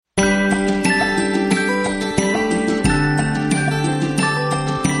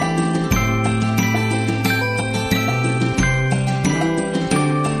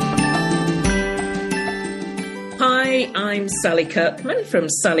I'm Sally Kirkman from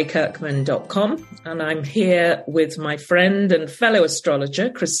sallykirkman.com, and I'm here with my friend and fellow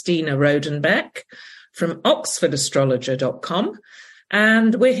astrologer, Christina Rodenbeck from oxfordastrologer.com.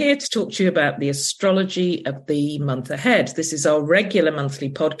 And we're here to talk to you about the astrology of the month ahead. This is our regular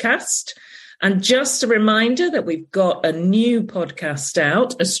monthly podcast. And just a reminder that we've got a new podcast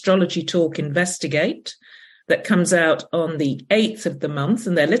out, Astrology Talk Investigate, that comes out on the 8th of the month.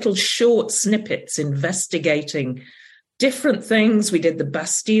 And they're little short snippets investigating different things. We did the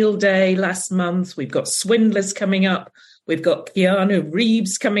Bastille Day last month. We've got Swindlers coming up. We've got Keanu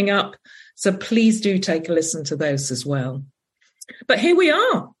Reeves coming up. So please do take a listen to those as well. But here we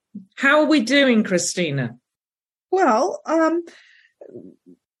are. How are we doing, Christina? Well, we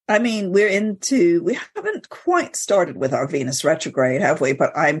haven't quite started with our Venus retrograde, have we?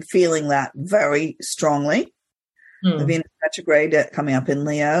 But I'm feeling that very strongly. The Venus retrograde coming up in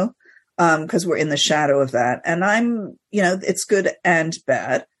Leo, because we're in the shadow of that. And I'm, it's good and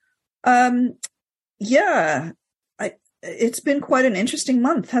bad. It's been quite an interesting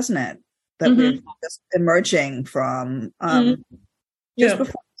month, hasn't it? That we're just emerging from. Just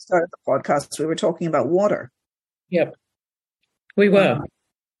before we started the podcast, we were talking about water. Yep, we were.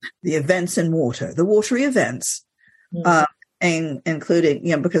 The events in water, the watery events, and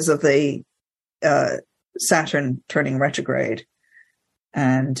including, because of the Saturn turning retrograde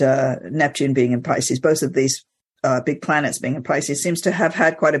and Neptune being in Pisces. Both of these big planets being in Pisces seems to have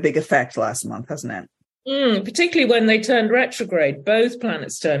had quite a big effect last month, hasn't it? Particularly when they turned retrograde. Both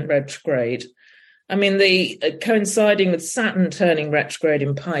planets turned retrograde. I mean, coinciding with Saturn turning retrograde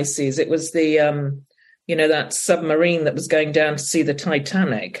in Pisces, it was the, that submarine that was going down to see the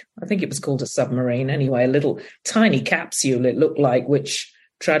Titanic. I think it was called a submarine anyway, a little tiny capsule it looked like, which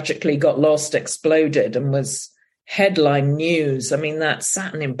tragically got lost, exploded, and was headline news. I mean, that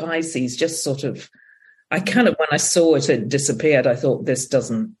Saturn in Pisces just sort of, when I saw it had disappeared, I thought, this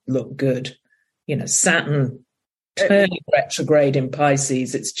doesn't look good. Saturn turning retrograde in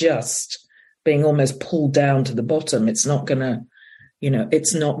Pisces, it's just being almost pulled down to the bottom. It's not going to,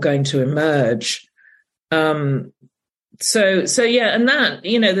 it's not going to emerge. And that,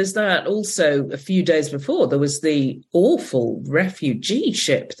 there's that also a few days before, there was the awful refugee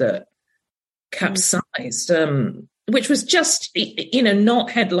ship that capsized, which was just,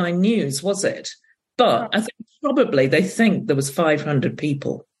 not headline news, was it? But I think probably they think there was 500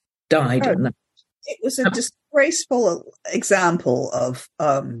 people died in that. It was a disgraceful example of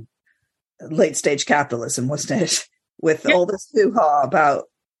late stage capitalism, wasn't it? With all this hoo-ha about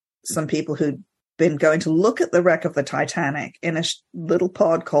some people who'd been going to look at the wreck of the Titanic in a little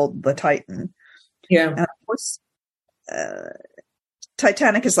pod called the Titan. Yeah. And of course,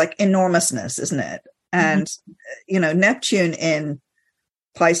 Titanic is like enormousness, isn't it? And, Neptune in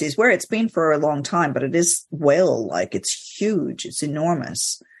Pisces, where it's been for a long time, but it is whale-like. It's huge. It's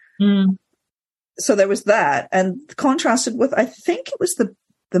enormous. So there was that. And contrasted with, I think it was the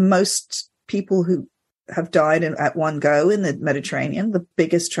most people who have died at one go in the Mediterranean, the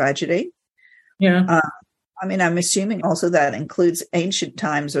biggest tragedy. Yeah. I'm assuming also that includes ancient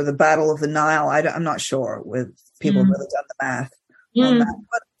times or the Battle of the Nile. I'm not sure with people really done the math on that.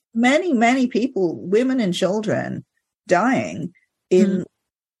 But many, many people, women and children dying in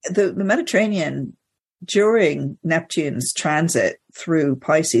the Mediterranean during Neptune's transit through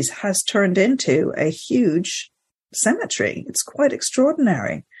Pisces has turned into a huge cemetery. It's quite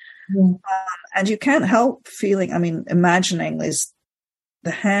extraordinary. And you can't help imagining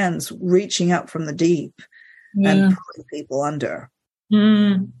the hands reaching up from the deep and pulling people under.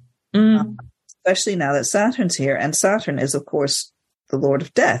 Especially now that Saturn's here. And Saturn is, of course, the Lord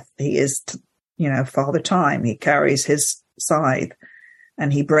of Death. He is, Father Time. He carries his scythe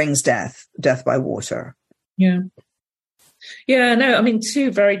and he brings death by water. Yeah. Yeah, no,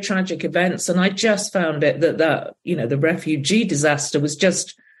 two very tragic events. And I just found it that the refugee disaster was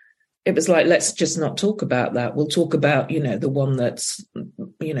just, it was like, let's just not talk about that. We'll talk about, the one that's,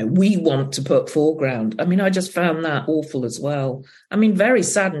 we want to put foreground. I just found that awful as well. Very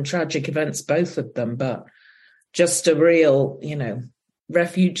sad and tragic events, both of them, but just a real,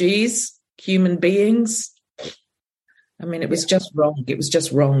 refugees, human beings. It was just wrong. It was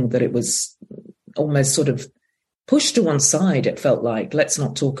just wrong that it was almost sort of pushed to one side. It felt like, let's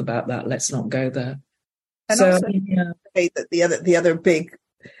not talk about that. Let's not go there. And so, also, that the other big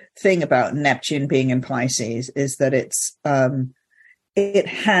thing about Neptune being in Pisces is that it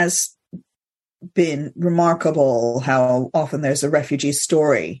has been remarkable how often there's a refugee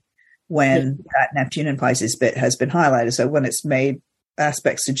story when that Neptune in Pisces bit has been highlighted. So when it's made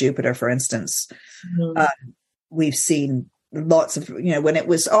aspects to Jupiter, for instance, we've seen lots of, when it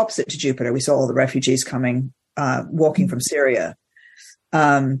was opposite to Jupiter, we saw all the refugees coming walking from Syria.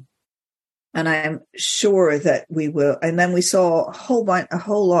 And I'm sure that we will. And then we saw a whole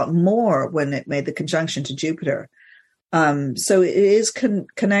lot more when it made the conjunction to Jupiter. So it is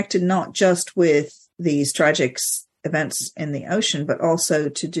connected not just with these tragic events in the ocean, but also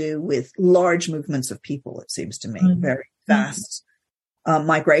to do with large movements of people, it seems to me. Very vast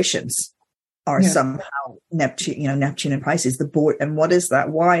migrations are somehow Neptune and Pisces, the board. And what is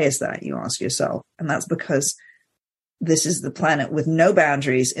that? Why is that, you ask yourself? And that's because this is the planet with no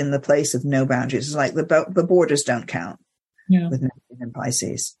boundaries in the place of no boundaries. It's like the borders don't count with Neptune and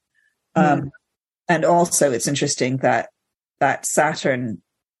Pisces. And also it's interesting that Saturn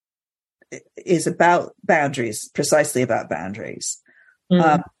is about boundaries, precisely about boundaries.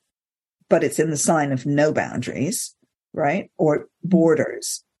 But it's in the sign of no boundaries, right? Or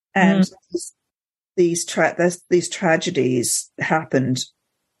borders. And these tragedies happened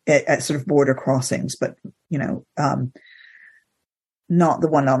at sort of border crossings, but, not the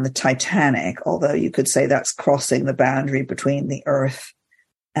one on the Titanic, although you could say that's crossing the boundary between the earth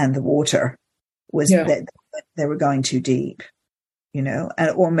and the water, that they were going too deep,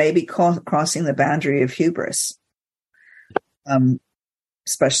 or maybe crossing the boundary of hubris.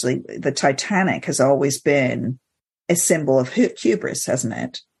 Especially the Titanic has always been a symbol of hubris, hasn't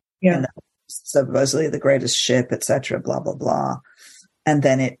it? Yeah. And supposedly the greatest ship, etc., blah, blah, blah. And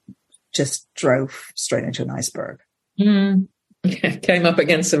then it just drove straight into an iceberg. Came up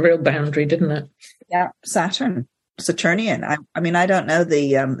against a real boundary, didn't it? Yeah, Saturnian. I mean, I don't know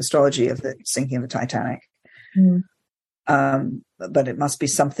the astrology of the sinking of the Titanic, but it must be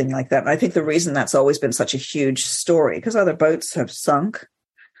something like that. And I think the reason that's always been such a huge story, because other boats have sunk,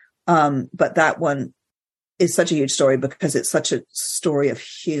 but that one is such a huge story because it's such a story of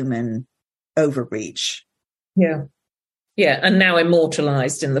human overreach. Yeah, and now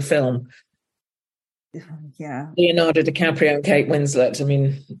immortalized in the film. Yeah, Leonardo DiCaprio and Kate Winslet. I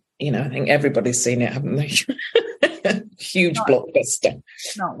mean, I think everybody's seen it, haven't they? Huge blockbuster.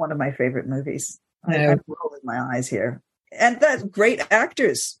 Not one of my favorite movies. No. I'm rolling my eyes here. And that great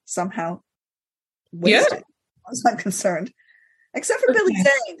actors somehow wasted, as far as I'm concerned. Except for Billy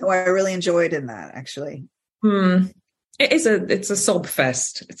Zane, who I really enjoyed in that, actually. It's a sob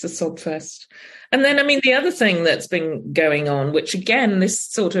fest. It's a sob fest. And then, I mean, the other thing that's been going on, which again, this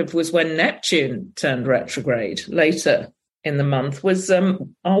sort of was when Neptune turned retrograde later in the month, was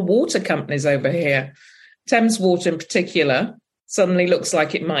our water companies over here. Thames Water in particular suddenly looks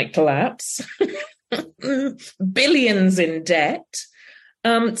like it might collapse. Billions in debt.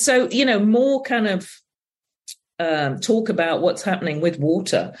 So, more kind of talk about what's happening with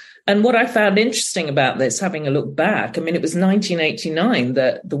water. And what I found interesting about this, having a look back, I mean, it was 1989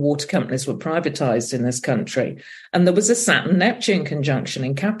 that the water companies were privatized in this country. And there was a Saturn-Neptune conjunction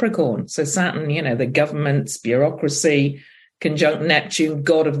in Capricorn. So Saturn, the government's bureaucracy, conjunct Neptune,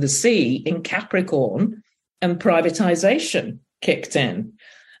 god of the sea, in Capricorn, and privatization kicked in.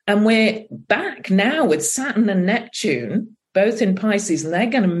 And we're back now with Saturn and Neptune, both in Pisces, and they're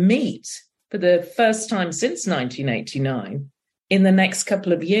going to meet for the first time since 1989 in the next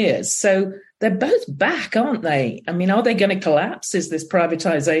couple of years. So they're both back, aren't they? I mean, are they going to collapse? Is this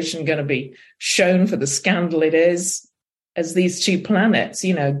privatization going to be shown for the scandal it is, as these two planets,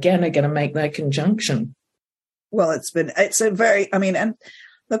 again, are going to make their conjunction? Well, and the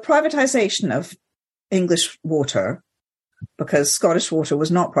privatization of English water, because Scottish water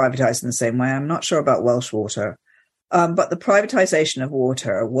was not privatized in the same way. I'm not sure about Welsh water. But the privatization of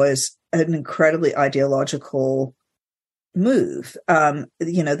water was an incredibly ideological move.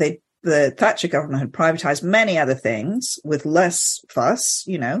 The Thatcher government had privatized many other things with less fuss,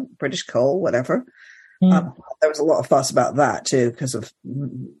 British coal, whatever. There was a lot of fuss about that too, because of,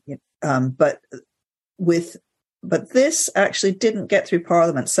 but this actually didn't get through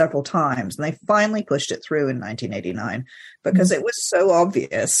Parliament several times, and they finally pushed it through in 1989 because it was so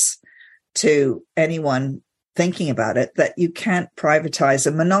obvious to anyone thinking about it that you can't privatize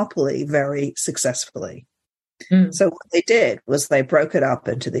a monopoly very successfully. So what they did was they broke it up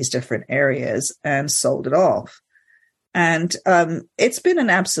into these different areas and sold it off. And it's been an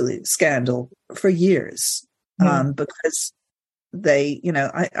absolute scandal for years because they,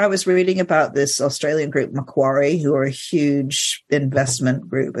 I was reading about this Australian group, Macquarie, who are a huge investment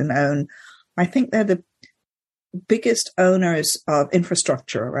group and I think they're the biggest owners of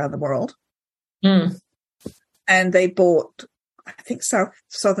infrastructure around the world. And they bought, I think,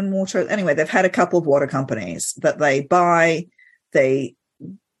 Southern Water. Anyway, they've had a couple of water companies that they buy. They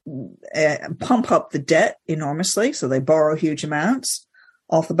pump up the debt enormously. So they borrow huge amounts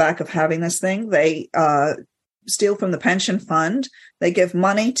off the back of having this thing. They steal from the pension fund, they give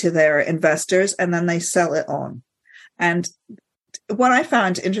money to their investors, and then they sell it on. And what I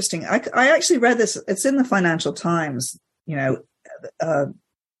found interesting, I actually read this, it's in the Financial Times,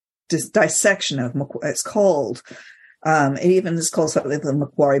 dissection of, it's called, it even is called something like the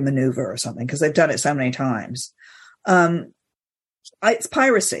Macquarie Maneuver or something, because they've done it so many times. It's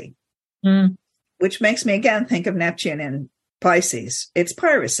piracy, which makes me again think of Neptune in Pisces. It's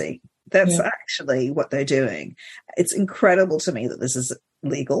piracy. That's actually what they're doing. It's incredible to me that this is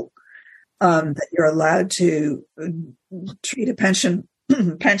legal, that you're allowed to treat a pension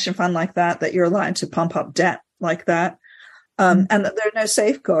fund like that you're allowed to pump up debt like that, and that there are no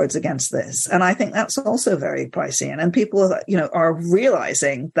safeguards against this. And I think that's also very Piscean. And people, are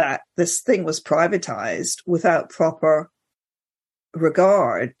realizing that this thing was privatized without proper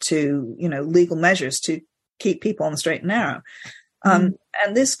regard to, legal measures to keep people on the straight and narrow. And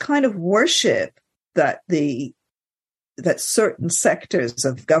this kind of worship that certain sectors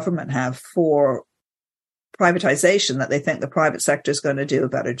of government have for privatization, that they think the private sector is going to do a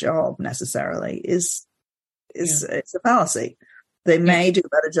better job necessarily, is it's a fallacy. They may do a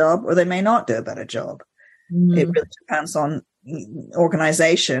better job or they may not do a better job. It really depends on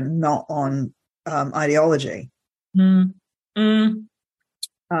organization, not on ideology. Going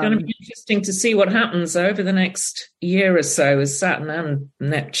to be interesting to see what happens over the next year or so as Saturn and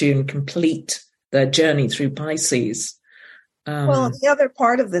Neptune complete their journey through Pisces. Well, the other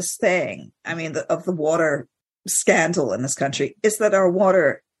part of this thing, of the water scandal in this country, is that our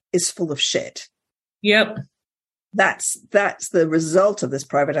water is full of shit. Yep. That's the result of this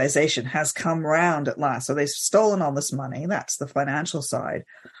privatization, has come round at last. So they've stolen all this money. That's the financial side.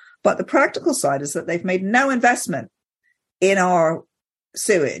 But the practical side is that they've made no investment in our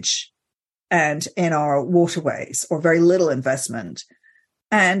sewage and in our waterways, or very little investment.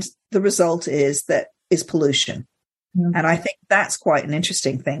 And the result is pollution. And I think that's quite an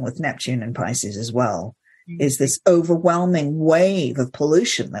interesting thing with Neptune and Pisces as well, is this overwhelming wave of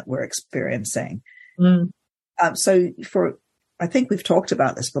pollution that we're experiencing. So I think we've talked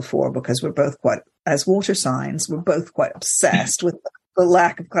about this before, because we're both as water signs, we're both quite obsessed with the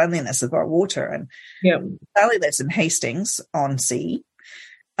lack of cleanliness of our water. And Sally lives in Hastings-on-Sea,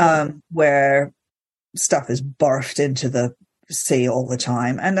 where stuff is barfed into the sea all the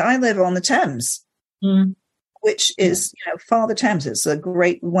time. And I live on the Thames, which is, Father Thames. It's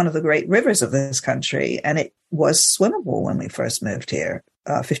one of the great rivers of this country. And it was swimmable when we first moved here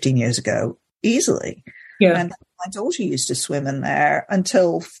 15 years ago, easily. Yeah. And my daughter used to swim in there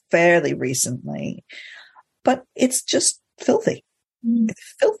until fairly recently. But it's just filthy.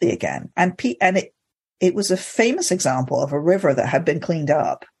 It's filthy again. And it was a famous example of a river that had been cleaned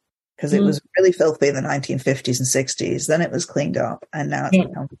up, because it was really filthy in the 1950s and 60s. Then it was cleaned up, and now it's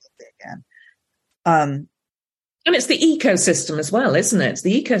become filthy again. And it's the ecosystem as well, isn't it? It's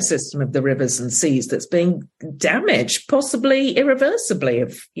the ecosystem of the rivers and seas that's being damaged, possibly irreversibly,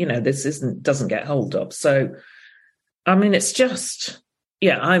 if this doesn't get hold of. So, it's just.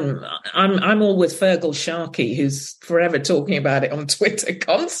 Yeah, I'm all with Fergal Sharkey, who's forever talking about it on Twitter,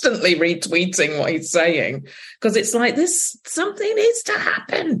 constantly retweeting what he's saying, because it's like something needs to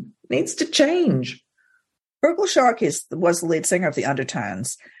happen, needs to change. Fergal Sharkey was the lead singer of the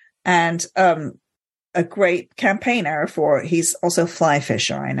Undertones, and a great campaigner he's also a fly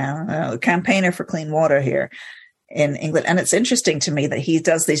fisher, I know, a campaigner for clean water here in England. And it's interesting to me that he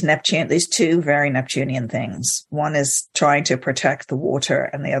does these two very Neptunian things. One is trying to protect the water,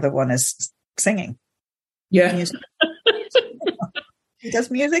 and the other one is singing. Yeah. He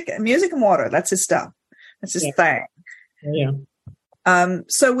does music and water. That's his stuff. That's his thing. Yeah.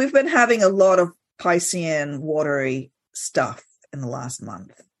 So we've been having a lot of Piscean watery stuff in the last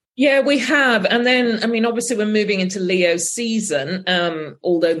month. Yeah, we have. And then, obviously we're moving into Leo season,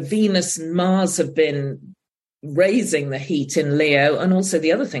 although Venus and Mars have been raising the heat in Leo. And also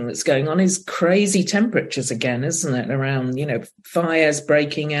the other thing that's going on is crazy temperatures again, isn't it? Around, fires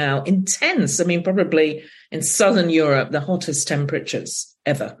breaking out, intense. Probably in Southern Europe, the hottest temperatures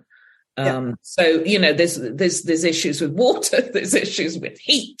ever. So, there's issues with water, there's issues with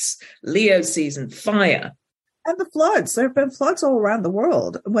heat, Leo season, fire. And the floods. There have been floods all around the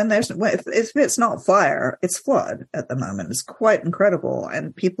world. If it's not fire, it's flood at the moment. It's quite incredible.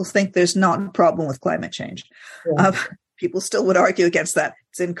 And people think there's not a problem with climate change. Yeah. People still would argue against that.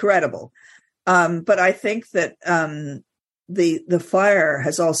 It's incredible. But I think that the fire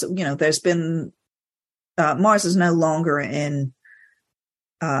has also, there's been, Mars is no longer in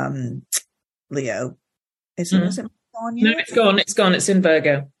Leo. Is it gone yet? No, it's gone. It's in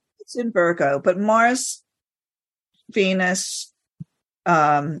Virgo. It's in Virgo. But Mars, Venus,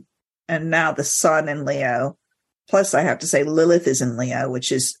 and now the Sun in Leo Plus, I have to say Lilith is in Leo,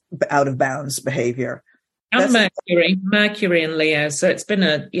 which is out of bounds behavior. And Mercury in Leo. So it's been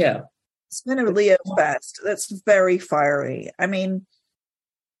a Leo fest. That's very fiery. I mean,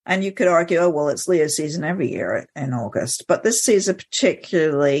 and you could argue, oh, well, it's Leo season every year in August. But this season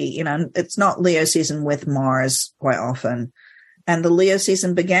particularly, it's not Leo season with Mars quite often. And the Leo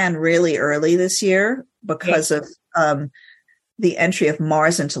season began really early this year because of the entry of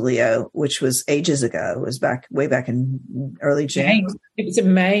Mars into Leo, which was ages ago. It was way back in early June. It was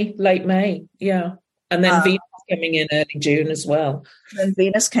in May, late May. Yeah. And then Venus coming in early June as well. Then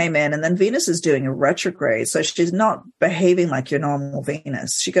Venus came in, and then Venus is doing a retrograde. So she's not behaving like your normal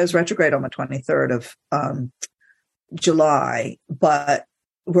Venus. She goes retrograde on the 23rd of July, but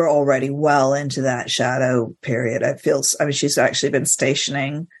we're already well into that shadow period. She's actually been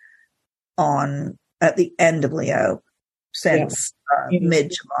stationing at the end of Leo since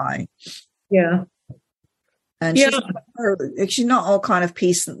mid-July. Yeah. And she's not all kind of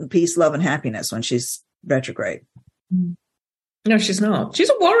peace, love, and happiness when she's retrograde. No, she's not. She's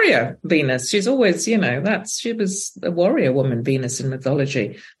a warrior, Venus. She's always, she was a warrior woman, Venus in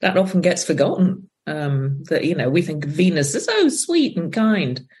mythology. That often gets forgotten. That, we think Venus is so sweet and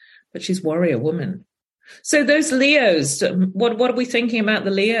kind, but she's warrior woman. So those Leos, what are we thinking about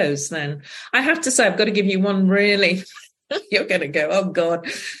the Leos then? I have to say, I've got to give you one really... You're going to go, oh, God.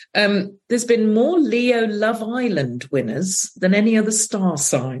 There's been more Leo Love Island winners than any other star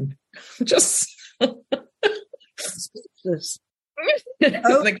sign. Just... Christina's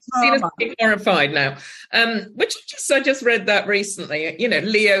horrified now. I just read that recently.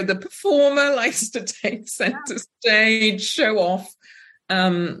 Leo, the performer, likes to take center stage, show off.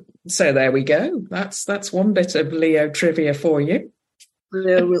 So there we go. That's one bit of Leo trivia for you.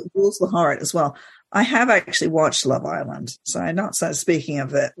 Leo rules the heart as well. I have actually watched Love Island, so I'm not speaking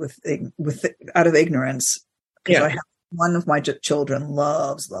of it with out of ignorance, because I have one of my children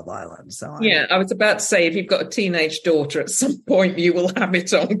loves Love Island. So I was about to say, if you've got a teenage daughter, at some point you will have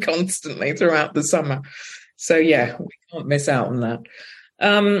it on constantly throughout the summer. So we can't miss out on that.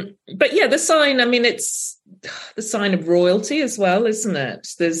 But the sign, it's the sign of royalty as well, isn't it?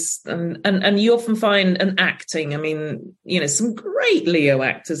 There's and you often find an acting. Some great Leo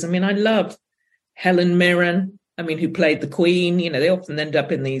actors. I love Helen Mirren, who played the Queen. They often end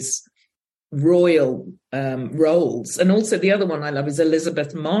up in these royal roles. And also the other one I love is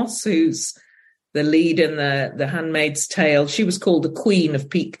Elizabeth Moss, who's the lead in the Handmaid's Tale. She was called the Queen of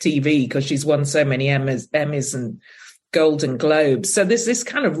Peak TV because she's won so many Emmys and Golden Globes. So there's this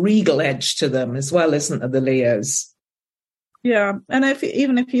kind of regal edge to them as well, isn't there, the Leos? Yeah. And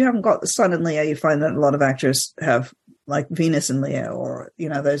even if you haven't got the sun in Leo, you find that a lot of actors have like Venus in Leo, or,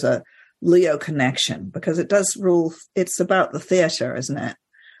 there's a Leo connection, because it does rule. It's about the theater, isn't it?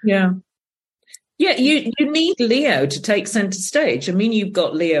 Yeah. Yeah, you need Leo to take center stage. You've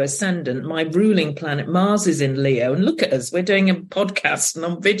got Leo ascendant. My ruling planet, Mars, is in Leo. And look at us. We're doing a podcast and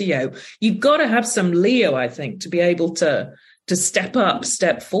on video. You've got to have some Leo, I think, to be able to step up,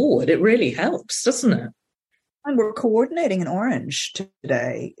 step forward. It really helps, doesn't it? And we're coordinating in orange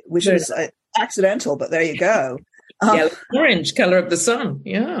today, which is accidental, but there you go. Orange, color of the sun.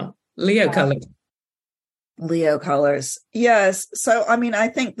 Yeah, Leo color. Leo colors. Yes. So, I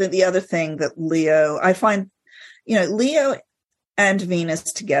think that the other thing that Leo, I find, Leo and Venus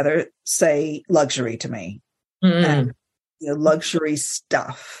together say luxury to me, and, luxury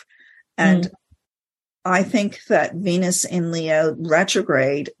stuff. And I think that Venus in Leo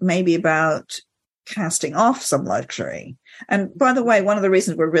retrograde may be about casting off some luxury. And by the way, one of the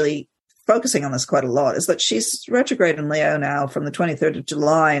reasons we're really focusing on this quite a lot is that she's retrograde in Leo now from the 23rd of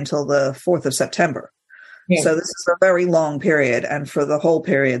July until the 4th of September. Yeah. So this is a very long period, and for the whole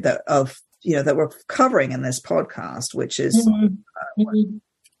period that we're covering in this podcast, which is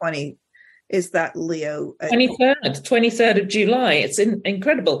 20, is that Leo 23rd of July. It's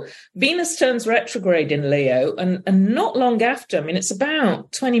incredible. Venus turns retrograde in Leo, and not long after. It's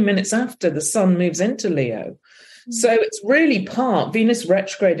about 20 minutes after the Sun moves into Leo. So it's really Venus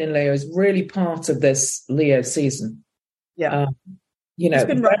retrograde in Leo is really part of this Leo season. Yeah, it's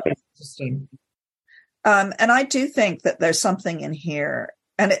been very interesting. And I do think that there's something in here,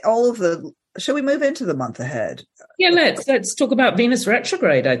 and shall we move into the month ahead? Yeah, let's talk about Venus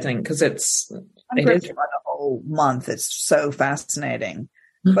retrograde, I think, because it is the whole month. It's so fascinating.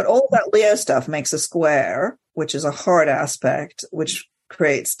 But all that Leo stuff makes a square, which is a hard aspect, which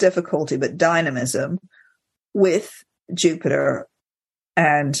creates difficulty, but dynamism with Jupiter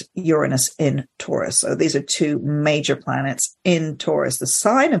and Uranus in Taurus. So these are two major planets in Taurus, the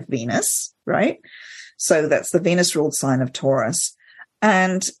sign of Venus, right? So that's the Venus-ruled sign of Taurus.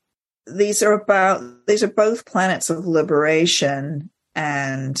 And these are both planets of liberation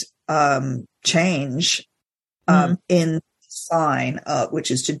and change in sign,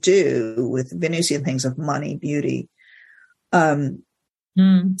 which is to do with Venusian things of money, beauty, and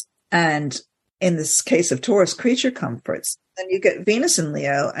in this case of Taurus, creature comforts. Then you get Venus in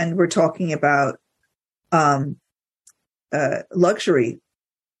Leo, and we're talking about luxury,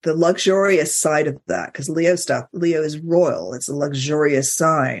 the luxurious side of that, because Leo is royal. It's a luxurious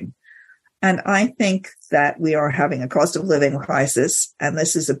sign. And I think that we are having a cost of living crisis, and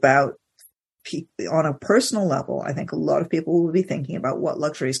this is about on a personal level. I think a lot of people will be thinking about what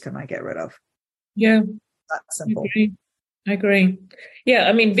luxuries can I get rid of. Yeah, that's simple. I agree. Yeah,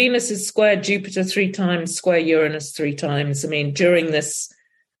 I mean, Venus is square Jupiter 3 times, square Uranus 3 times. I mean, during this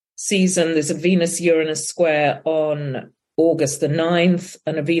season, there's a Venus-Uranus square on August the 9th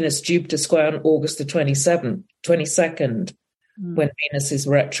and a Venus-Jupiter square on August the 22nd. When Venus is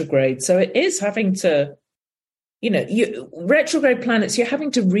retrograde. So it is having to, retrograde planets, you're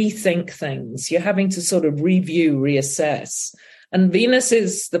having to rethink things. You're having to sort of review, reassess. And Venus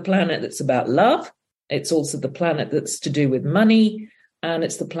is the planet that's about love. It's also the planet that's to do with money. And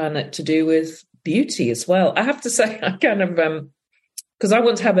it's the planet to do with beauty as well. I have to say, I kind of, because I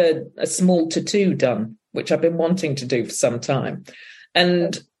want to have a small tattoo done, which I've been wanting to do for some time.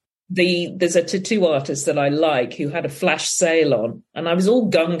 And there's a tattoo artist that I like who had a flash sale on, and I was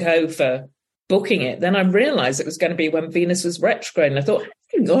all gung-ho for booking it. Then I realized it was going to be when Venus was retrograde, and I thought,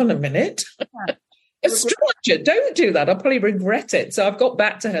 hang on a minute. Astrologer, don't do that. I'll probably regret it. So I've got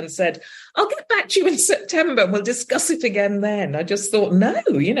back to her and said, I'll get back to you in September. We'll discuss it again then. I just thought, no,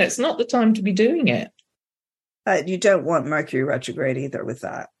 it's not the time to be doing it. You don't want Mercury retrograde either with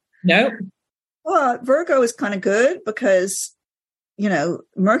that. No. Well, Virgo is kind of good because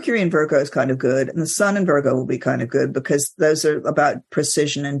Mercury in Virgo is kind of good, and the Sun in Virgo will be kind of good because those are about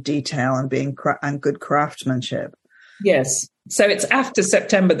precision and detail and being and good craftsmanship. Yes. So it's after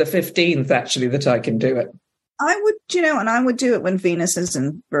September the 15th, actually, that I can do it. I would, and I would do it when Venus is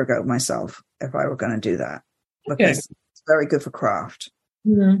in Virgo myself, if I were going to do that, because it's very good for craft.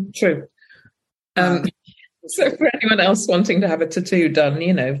 True. So for anyone else wanting to have a tattoo done,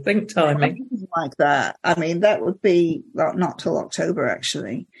 think timing. Like that. I mean, that would be not till October,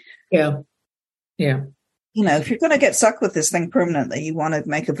 actually. Yeah. If you're going to get stuck with this thing permanently, you want to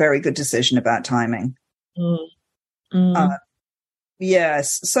make a very good decision about timing.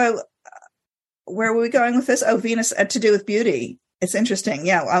 Yes. So where were we going with this? Oh, Venus to do with beauty. It's interesting.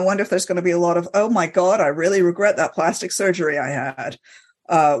 Yeah. I wonder if there's going to be a lot of, oh my God, I really regret that plastic surgery I had.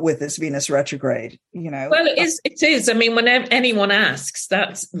 With this Venus retrograde, Well, it is. I mean, when anyone asks,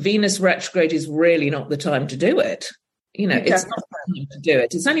 that Venus retrograde is really not the time to do it. It's not the time to do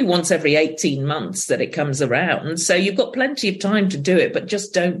it. It's only once every 18 months that it comes around. So you've got plenty of time to do it, but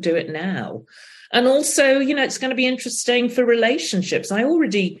just don't do it now. And also, it's going to be interesting for relationships. I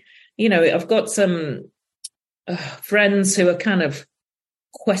already, I've got some friends who are kind of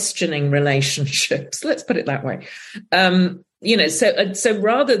questioning relationships. Let's put it that way. So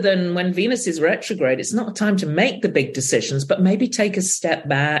rather than when Venus is retrograde, it's not a time to make the big decisions, but maybe take a step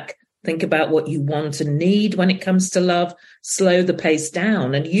back, think about what you want and need when it comes to love, slow the pace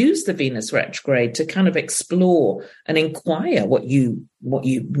down, and use the Venus retrograde to kind of explore and inquire what you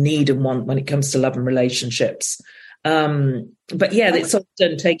need and want when it comes to love and relationships. But yeah, it's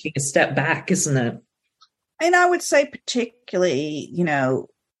often taking a step back, isn't it? And I would say particularly,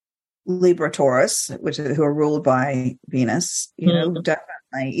 Libra, Taurus, who are ruled by Venus,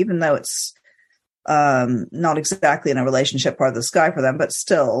 definitely, even though it's not exactly in a relationship part of the sky for them, but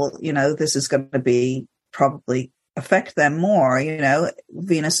still, this is going to be probably affect them more,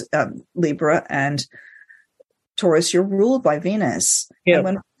 Venus, Libra and Taurus, you're ruled by Venus. Yeah. And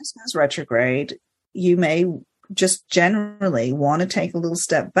when Venus goes retrograde, you may just generally want to take a little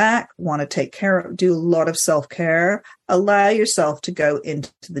step back, want to take care of, do a lot of self-care, allow yourself to go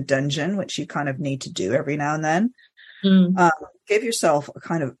into the dungeon, which you kind of need to do every now and then. Give yourself a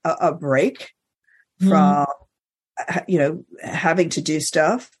kind of a break from, having to do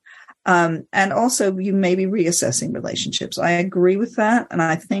stuff. And also you may be reassessing relationships. I agree with that. And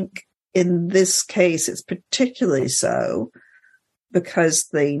I think in this case, it's particularly so because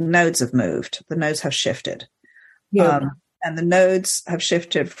the nodes have moved. The nodes have shifted. Yeah. And the nodes have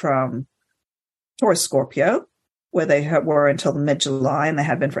shifted from Taurus Scorpio, where they were until mid-July, and they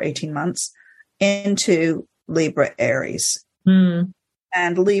have been for 18 months, into Libra Aries. And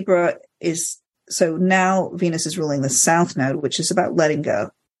Libra is, so now Venus is ruling the South Node, which is about letting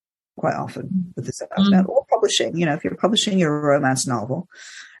go quite often with the South Node, or publishing. If you're publishing your romance novel,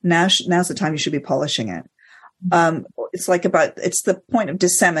 now's the time you should be polishing it. It's the point of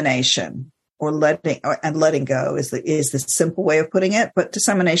dissemination, or letting go is the simple way of putting it. But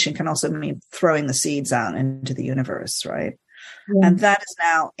dissemination can also mean throwing the seeds out into the universe, right? Yeah. And that is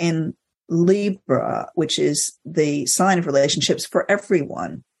now in Libra, which is the sign of relationships for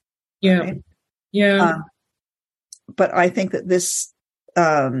everyone. Yeah. Right? Yeah. But I think that this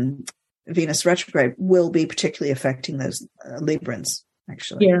Venus retrograde will be particularly affecting those Librans,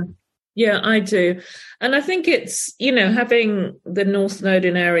 actually. Yeah. Yeah, I do. And I think it's, having the North Node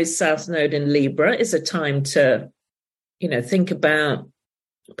in Aries, South Node in Libra is a time to, think about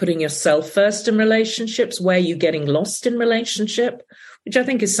putting yourself first in relationships, where you're getting lost in relationship, which I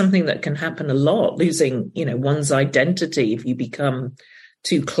think is something that can happen a lot, losing, one's identity if you become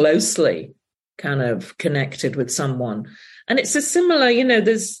too closely kind of connected with someone. And it's a similar,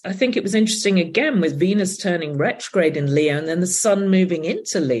 I think it was interesting again with Venus turning retrograde in Leo and then the sun moving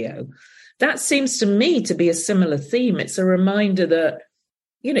into Leo. That seems to me to be a similar theme. It's a reminder that,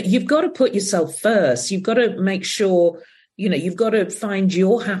 you've got to put yourself first. You've got to make sure, you've got to find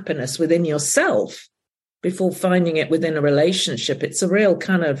your happiness within yourself before finding it within a relationship. It's a real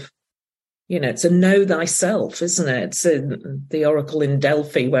kind of, it's a know thyself, isn't it? It's the oracle in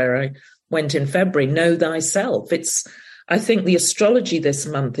Delphi where I went in February, know thyself. I think the astrology this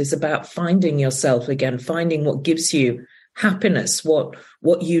month is about finding yourself again, finding what gives you happiness, what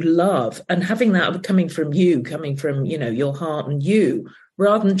you love, and having that coming from, your heart and you,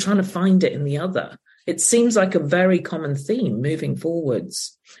 rather than trying to find it in the other. It seems like a very common theme moving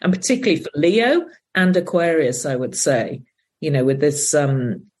forwards, and particularly for Leo and Aquarius, I would say, with this,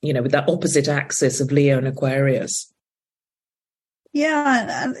 with that opposite axis of Leo and Aquarius.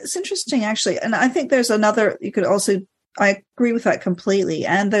 Yeah, and it's interesting, actually. And I think there's another, I agree with that completely.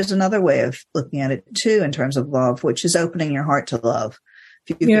 And there's another way of looking at it too, in terms of love, which is opening your heart to love.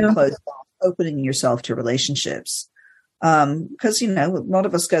 If you can close off, opening yourself to relationships. Because, a lot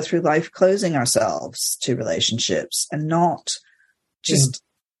of us go through life closing ourselves to relationships and not just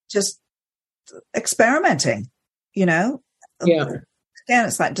experimenting, Yeah. Again,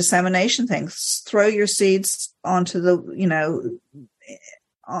 it's that dissemination thing. Throw your seeds onto the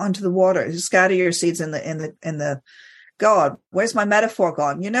water. Scatter your seeds in the God. Where's my metaphor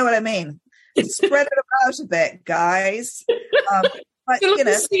gone? You know what I mean? Spread it about a bit, guys. But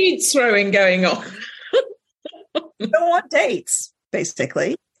seeds throwing going on. Go on dates,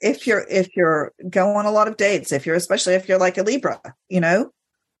 basically. If you're go on a lot of dates, especially if you're like a Libra,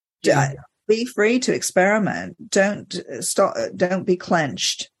 be free to experiment. Don't be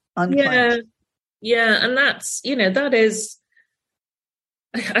clenched, unclenched. Yeah. And that's, that is,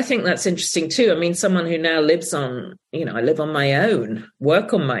 I think that's interesting too. I mean, someone who now lives on, I live on my own,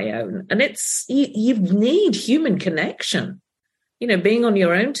 work on my own, and it's, you need human connection. Being on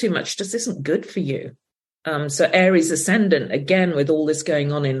your own too much just isn't good for you. So Aries ascendant, again, with all this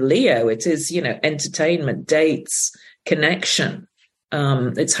going on in Leo, it is, entertainment, dates, connection.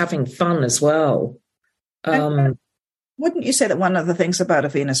 It's having fun as well. Wouldn't you say that one of the things about a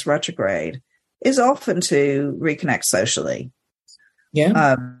Venus retrograde is often to reconnect socially?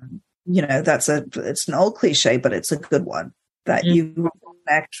 Yeah. It's an old cliche, but it's a good one, that you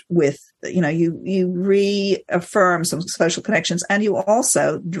reconnect with, you reaffirm some social connections, and you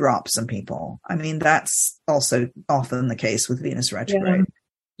also drop some people. I mean, that's also often the case with Venus retrograde.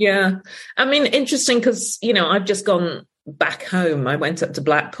 Yeah. I mean, interesting because, I've just gone back home. I went up to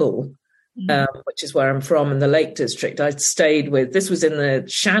Blackpool, which is where I'm from, in the Lake District. I stayed this was in the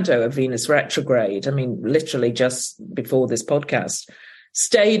shadow of Venus retrograde. I mean, literally just before this podcast.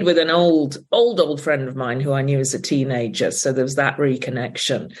 Stayed with an old friend of mine who I knew as a teenager. So there was that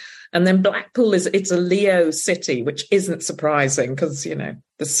reconnection. And then Blackpool it's a Leo city, which isn't surprising because,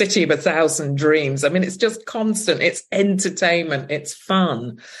 the city of 1,000 dreams. I mean, it's just constant. It's entertainment. It's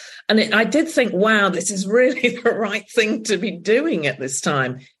fun. And I did think, wow, this is really the right thing to be doing at this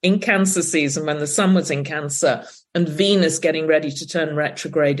time in Cancer season, when the sun was in Cancer and Venus getting ready to turn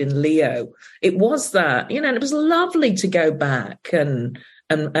retrograde in Leo. It was that, and it was lovely to go back and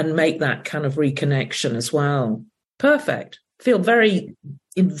make that kind of reconnection as well. Perfect. Feel very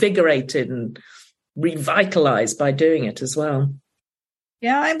invigorated and revitalized by doing it as well.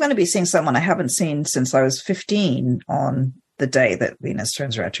 Yeah, I'm going to be seeing someone I haven't seen since I was 15 on the day that Venus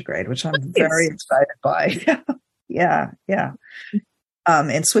turns retrograde, which I'm very excited by. Yeah.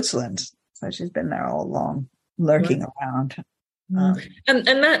 In Switzerland. So she's been there all along, lurking around. And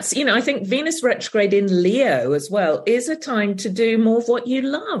that's, I think Venus retrograde in Leo as well is a time to do more of what you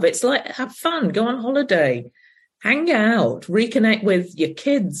love. It's like, have fun, go on holiday, hang out, reconnect with your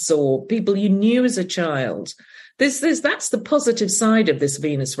kids or people you knew as a child. that's the positive side of this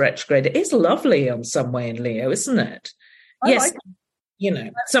Venus retrograde. It is lovely on some way in Leo, isn't it? Yes,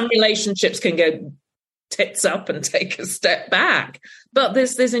 some relationships can go tits up and take a step back, but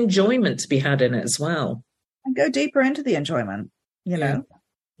there's enjoyment to be had in it as well. And go deeper into the enjoyment, know.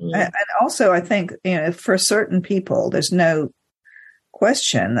 And also, I think, for certain people, there's no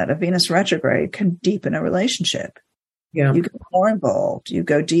question that a Venus retrograde can deepen a relationship. Yeah. You get more involved, you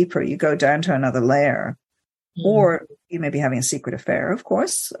go deeper, you go down to another layer. Or you may be having a secret affair, of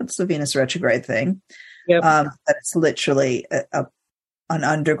course. That's the Venus retrograde thing. Yep. But it's literally an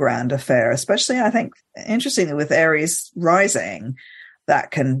underground affair, especially, I think, interestingly, with Aries rising,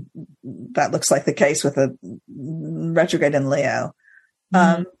 that looks like the case with a retrograde in Leo.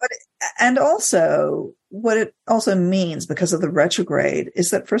 And also, what it also means because of the retrograde is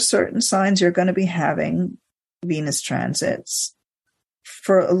that for certain signs, you're going to be having Venus transits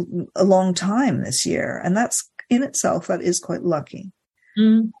for a long time this year. And that's in itself, that is quite lucky.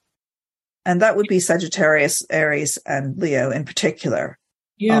 And that would be Sagittarius, Aries, and Leo in particular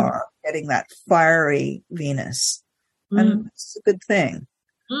are getting that fiery Venus. And it's a good thing.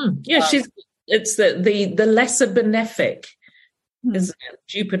 Yeah, it's the lesser benefic, isn't it?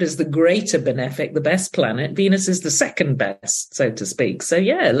 Jupiter's the greater benefic, the best planet. Venus is the second best, so to speak. So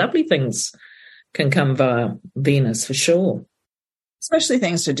yeah, lovely things can come via Venus for sure. Especially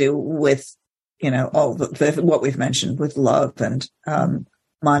things to do with, all what we've mentioned with love and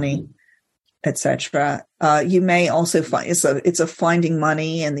money, etc. You may also find it's a finding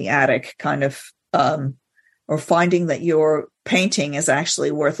money in the attic kind of, or finding that your painting is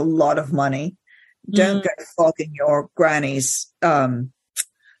actually worth a lot of money. Don't go fogging your granny's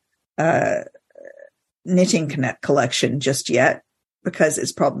knitting collection just yet, because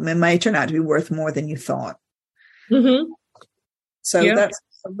it may turn out to be worth more than you thought. So that's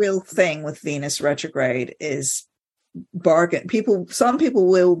a real thing with Venus retrograde is bargain. Some people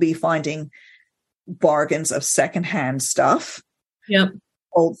will be finding bargains of secondhand stuff,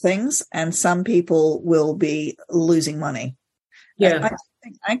 old things, and some people will be losing money.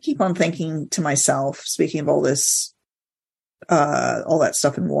 I keep on thinking to myself, speaking of all this, all that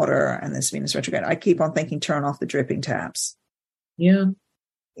stuff in water and this Venus retrograde, I keep on thinking, turn off the dripping taps. Yeah.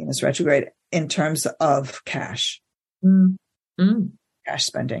 Venus retrograde in terms of cash. Cash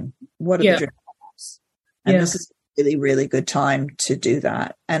spending. What are the dripping taps? And this is a really, really good time to do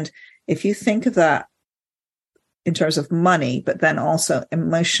that. And if you think of that in terms of money, but then also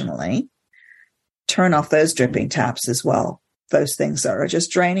emotionally, turn off those dripping taps as well. Those things that are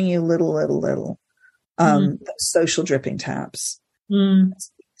just draining you little. Social dripping taps. That's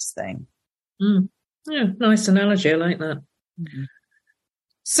the biggest thing. Yeah, nice analogy. I like that.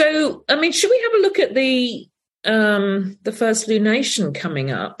 So, I mean, should we have a look at the first lunation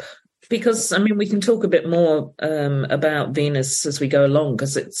coming up? Because, I mean, we can talk a bit more about Venus as we go along,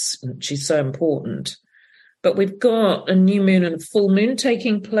 because she's so important. But we've got a new moon and a full moon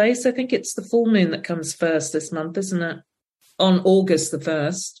taking place. I think it's the full moon that comes first this month, isn't it? On August the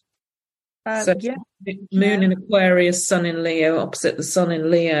 1st. Moon in Aquarius, Sun in Leo, opposite the Sun in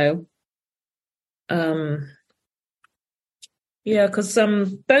Leo. Because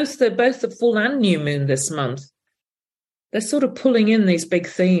both the full and new moon this month, they're sort of pulling in these big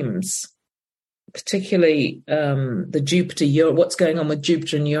themes, particularly the Jupiter, what's going on with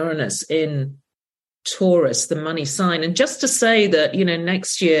Jupiter and Uranus in Taurus, the money sign. And just to say that,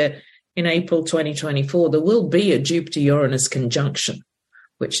 next year in April 2024, there will be a Jupiter-Uranus conjunction,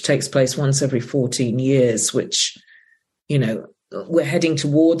 which takes place once every 14 years, which, we're heading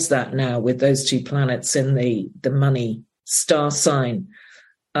towards that now with those two planets in the money star sign.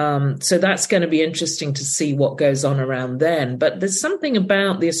 So that's going to be interesting to see what goes on around then. But there's something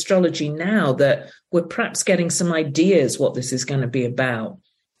about the astrology now that we're perhaps getting some ideas what this is going to be about,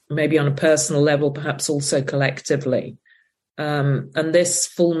 maybe on a personal level, perhaps also collectively. And this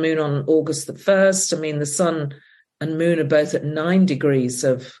full moon on August the 1st, I mean, the sun and moon are both at 9 degrees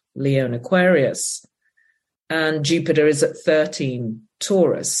of Leo and Aquarius, and Jupiter is at 13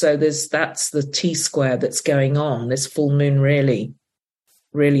 Taurus. So that's the T-square that's going on. This full moon really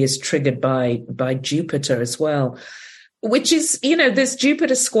is triggered by Jupiter as well, which is, this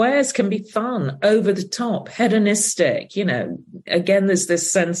Jupiter squares can be fun, over the top, hedonistic, again, there's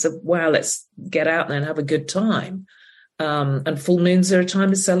this sense of, wow, let's get out there and have a good time. And full moons are a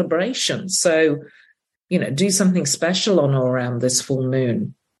time of celebration. So, do something special on or around this full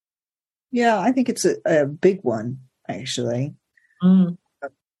moon. Yeah, I think it's a big one, actually.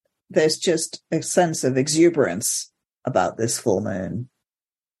 There's just a sense of exuberance about this full moon.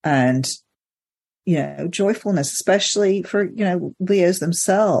 And, joyfulness, especially for, Leos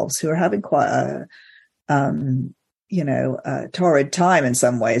themselves, who are having quite torrid time in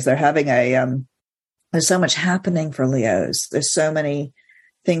some ways. They're having there's so much happening for Leos. There's so many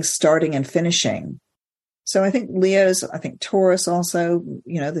things starting and finishing. So I think Taurus also,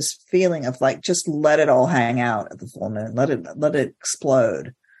 this feeling of like, just let it all hang out at the full moon, let it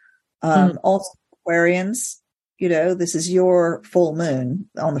explode. Also Aquarians, this is your full moon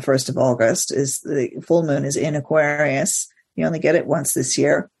on the 1st of August. Is the full moon is in Aquarius. You only get it once this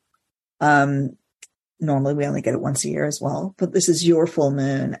year. Normally we only get it once a year as well, but this is your full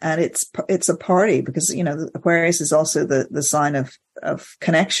moon, and it's a party because, Aquarius is also the sign of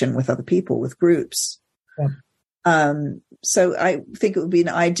connection with other people, with groups. Yeah. So I think it would be an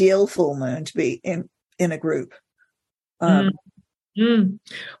ideal full moon to be in a group.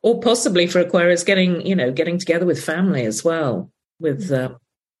 Or possibly for Aquarius getting together with family as well, with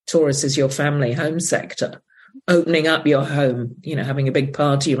Taurus is your family home sector, opening up your home, having a big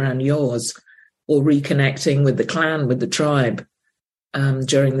party around yours, or reconnecting with the clan, with the tribe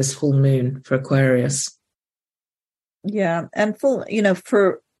during this full moon for Aquarius. Yeah. And for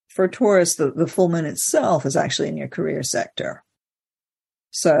Taurus, the full moon itself is actually in your career sector.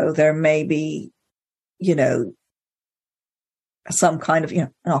 So there may be, some kind of, an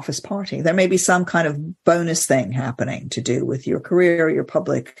office party. There may be some kind of bonus thing happening to do with your career, your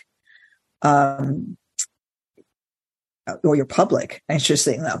public, or your public.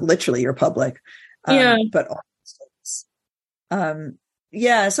 Interesting, literally your public. But also,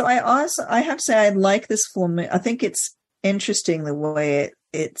 so I have to say I like this full moon. I think it's interesting the way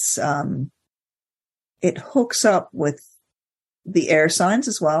it hooks up with the air signs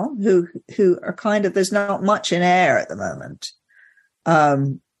as well, who are kind of, there's not much in air at the moment.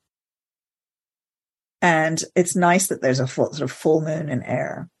 And it's nice that there's a full moon in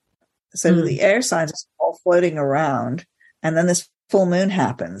air. So the air signs are all floating around, and then this full moon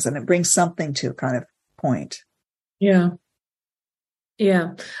happens and it brings something to a kind of point. Yeah.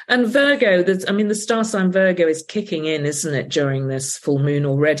 Yeah. And Virgo, the star sign Virgo is kicking in, isn't it, during this full moon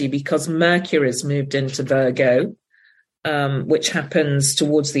already, because Mercury's moved into Virgo, which happens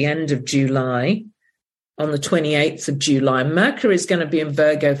towards the end of July, on the 28th of July. Mercury is going to be in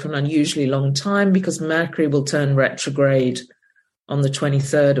Virgo for an unusually long time because Mercury will turn retrograde on the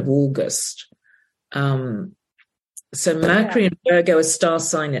 23rd of August. So Mercury and Virgo, a star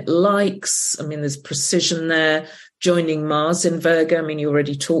sign it likes. There's precision there. Joining Mars in Virgo. You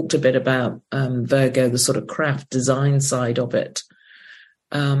already talked a bit about Virgo, the sort of craft design side of it.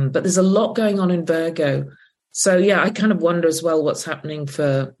 But there's a lot going on in Virgo. So, I kind of wonder as well what's happening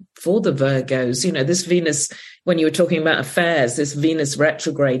for the Virgos. This Venus, when you were talking about affairs, this Venus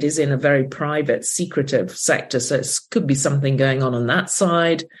retrograde is in a very private, secretive sector. So it could be something going on that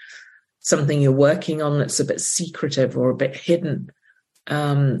side, something you're working on that's a bit secretive or a bit hidden.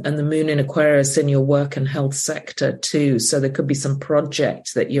 And the moon in Aquarius in your work and health sector too. So there could be some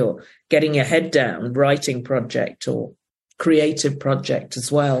project that you're getting your head down, writing project or creative project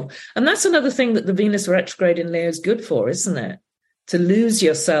as well. And that's another thing that the Venus retrograde in Leo is good for, isn't it? To lose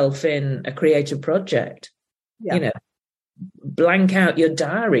yourself in a creative project, blank out your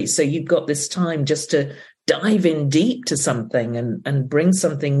diary. So you've got this time just to dive in deep to something and bring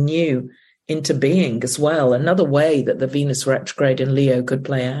something new into being as well. Another way that the Venus retrograde in Leo could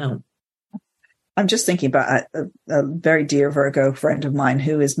play out. I'm just thinking about a very dear Virgo friend of mine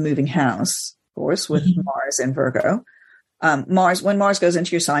who is moving house, of course, with Mars in Virgo. When Mars goes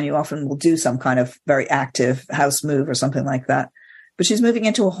into your sign, you often will do some kind of very active house move or something like that. But she's moving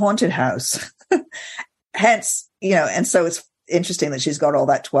into a haunted house. Hence, and so it's interesting that she's got all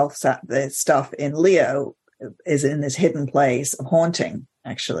that 12th stuff in Leo is in this hidden place of haunting,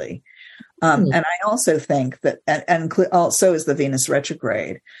 actually. And I also think that, and also is the Venus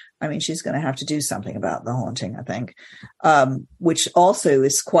retrograde. She's going to have to do something about the haunting, I think, which also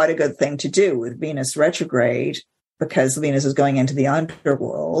is quite a good thing to do with Venus retrograde, because Venus is going into the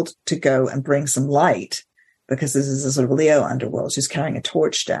underworld to go and bring some light, because this is a sort of Leo underworld. She's carrying a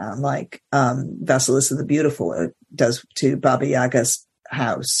torch down like Vasilisa the Beautiful does to Baba Yaga's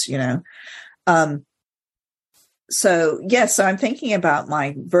house, So I'm thinking about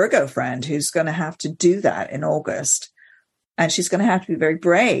my Virgo friend who's going to have to do that in August. And she's going to have to be very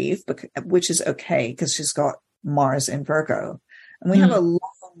brave, which is okay because she's got Mars in Virgo. And we have a long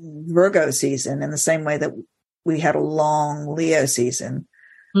Virgo season in the same way that we had a long Leo season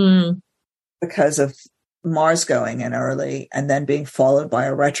because of Mars going in early and then being followed by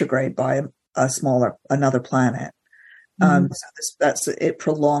a retrograde by another planet. So it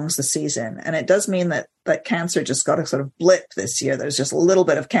prolongs the season. And it does mean that Cancer just got a sort of blip this year. There's just a little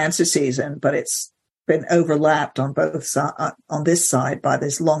bit of Cancer season, but it's been overlapped on both on this side by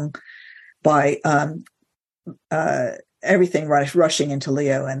everything rushing into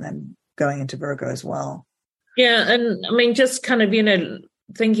Leo and then going into Virgo as well. Yeah, and I mean, just kind of,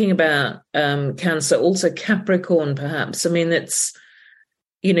 thinking about Cancer, also Capricorn, perhaps. I mean, it's,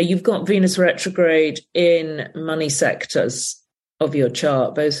 you've got Venus retrograde in money sectors of your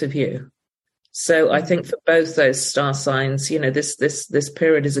chart, both of you. So I think for both those star signs, this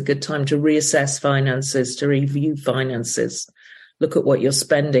period is a good time to reassess finances, to review finances, look at what you're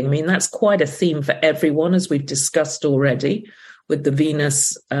spending. I mean, that's quite a theme for everyone, as we've discussed already, with the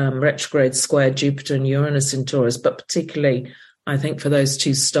Venus retrograde square Jupiter and Uranus in Taurus, but particularly, I think for those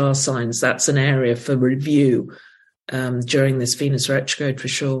two star signs, that's an area for review during this Venus retrograde for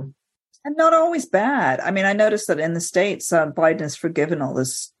sure. And not always bad. I mean, I noticed that in the States, Biden has forgiven a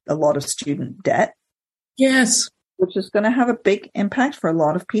lot of student debt. Yes. Which is going to have a big impact for a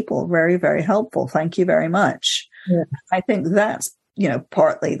lot of people. Very, very helpful. Thank you very much. Yeah. I think that's,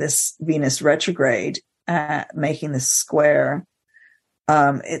 partly this Venus retrograde making this square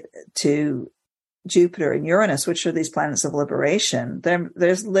to Jupiter and Uranus, which are these planets of liberation.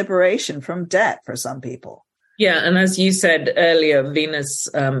 There's liberation from debt for some people. Yeah, and as you said earlier, Venus,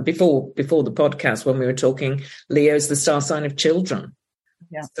 before the podcast, when we were talking, Leo is the star sign of children.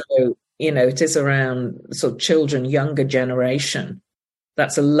 Yeah. So, it is around sort of children, younger generation.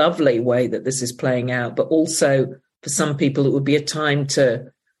 That's a lovely way that this is playing out. But also for some people, it would be a time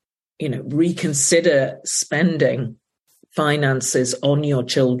to, reconsider spending finances on your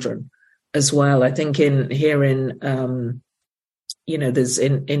children as well. I think there's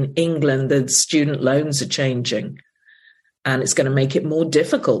in England, the student loans are changing, and it's going to make it more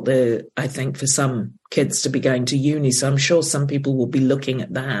difficult, I think, for some kids to be going to uni. So I'm sure some people will be looking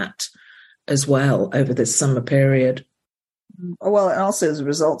at that as well over this summer period. Well, and also as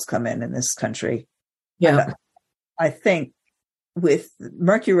results come in this country. Yeah. I think with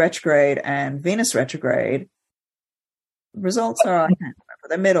Mercury retrograde and Venus retrograde, results are, I can't remember,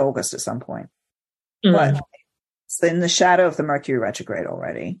 they're mid-August at some point. Mm. But it's in the shadow of the Mercury retrograde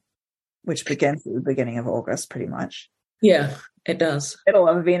already, which begins at the beginning of August, pretty much. Yeah, it does. Middle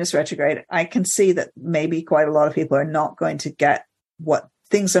of a Venus retrograde. I can see that maybe quite a lot of people are not going to get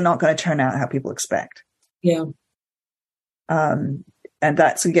things are not going to turn out how people expect. Yeah. And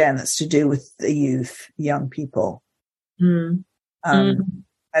that's to do with the youth, young people. Mm.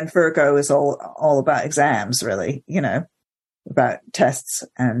 And Virgo is all about exams, really, about tests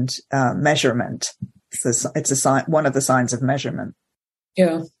and measurement. It's a sign, one of the signs of measurement.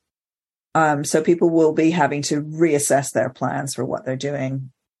 Yeah. So people will be having to reassess their plans for what they're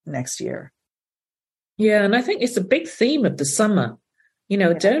doing next year. Yeah, and I think it's a big theme of the summer.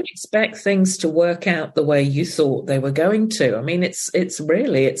 Don't expect things to work out the way you thought they were going to. I mean, it's a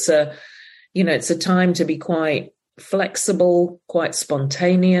time to be quite flexible, quite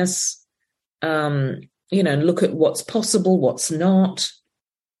spontaneous. Look at what's possible, what's not.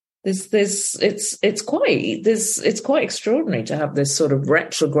 It's quite extraordinary to have this sort of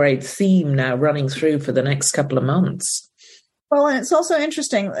retrograde theme now running through for the next couple of months. Well, and it's also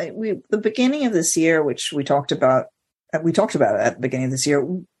interesting. The beginning of this year, which we talked about at the beginning of this year,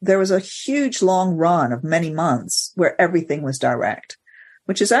 there was a huge long run of many months where everything was direct,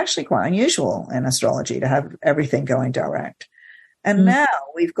 which is actually quite unusual in astrology to have everything going direct. And now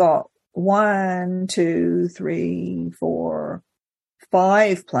we've got 1, 2, 3, 4,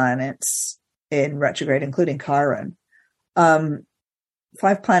 5 planets in retrograde, including Chiron. 5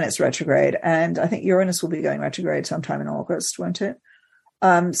 planets retrograde, and I think Uranus will be going retrograde sometime in August, won't it?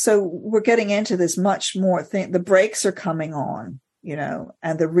 So we're getting into this much more thing. The brakes are coming on,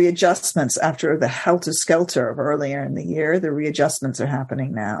 and the readjustments after the helter-skelter of earlier in the year, the readjustments are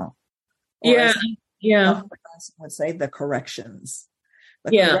happening now. Yeah. I would say the corrections.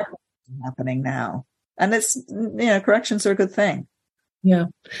 Corrections are happening now. And it's, corrections are a good thing. Yeah.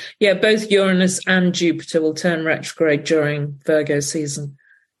 Yeah. Both Uranus and Jupiter will turn retrograde during Virgo season.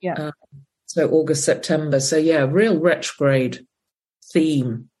 Yeah. So August, September. So yeah, real retrograde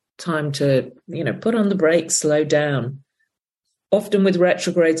theme, time to, put on the brakes, slow down. Often with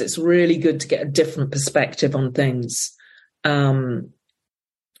retrogrades, it's really good to get a different perspective on things. And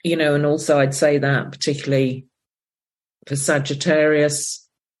also I'd say that particularly for Sagittarius,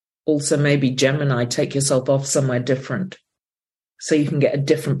 also maybe Gemini, take yourself off somewhere different so you can get a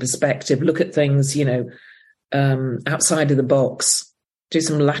different perspective, look at things, outside of the box, do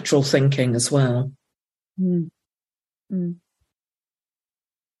some lateral thinking as well. Mm. Mm.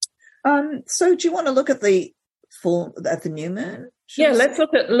 So do you want to look at the new moon? Let's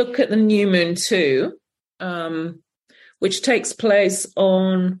look at the new moon too, which takes place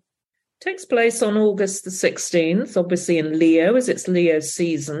on August the 16th, obviously in Leo, as it's Leo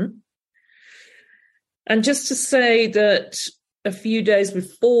season. And just to say that a few days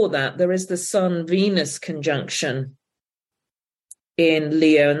before that, there is the Sun-Venus conjunction in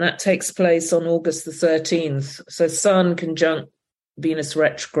Leo, and that takes place on August the 13th. So Sun conjunct Venus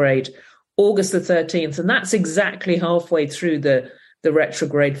retrograde, August the 13th, and that's exactly halfway through the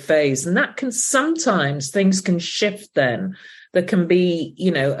retrograde phase. And that can sometimes, things can shift then. There can be,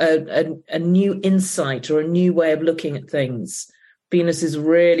 a new insight or a new way of looking at things. Venus is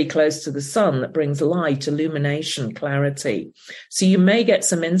really close to the sun. That brings light, illumination, clarity. So you may get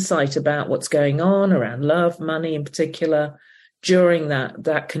some insight about what's going on around love, money in particular, during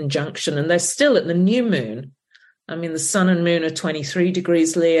that conjunction. And they're still at the new moon. I mean, the sun and moon are 23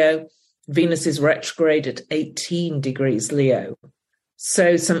 degrees Leo. Venus is retrograde at 18 degrees Leo.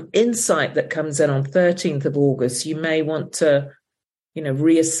 So some insight that comes in on 13th of August, you may want to,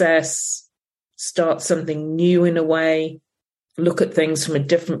 reassess, start something new in a way, look at things from a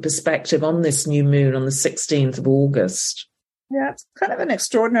different perspective on this new moon on the 16th of August. Yeah, it's kind of an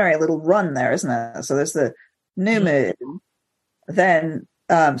extraordinary little run there, isn't it? So there's the new moon, then,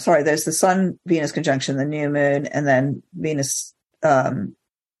 there's the Sun-Venus conjunction, the new moon, and then Venus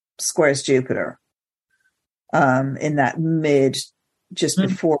squares Jupiter in that mid, just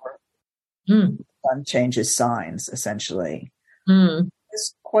before the sun changes signs, essentially.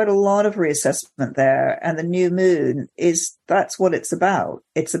 There's quite a lot of reassessment there. And the new moon that's what it's about.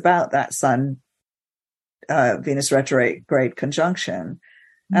 It's about that Sun Venus retrograde conjunction.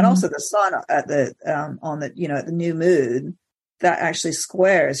 And also the sun at the at the new moon, that actually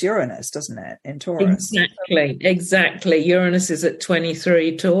squares Uranus, doesn't it, in Taurus? Exactly. Uranus is at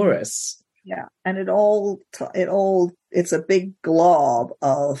 23 Taurus. Yeah. And it's a big glob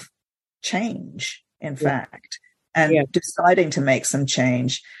of change, in fact, and deciding to make some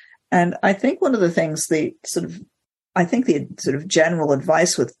change. And I think one of the things the sort of general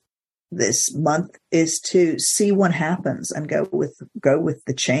advice with this month is to see what happens and go with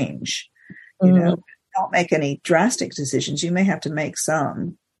the change, not make any drastic decisions. You may have to make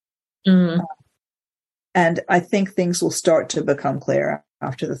some. And I think things will start to become clear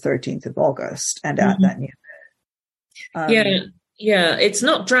after the 13th of August and at that new moon. Yeah. It's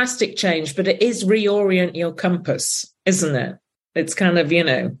not drastic change, but it is reorient your compass, isn't it? It's kind of,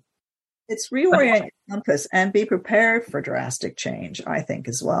 It's reorient your compass and be prepared for drastic change, I think,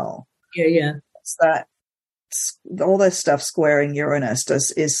 as well. Yeah. It's that all this stuff squaring Uranus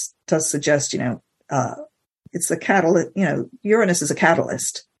does suggest, it's a catalyst, Uranus is a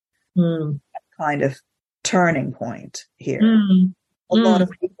catalyst, kind of turning point here. A lot of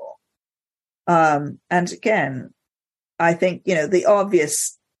people. And again, I think, the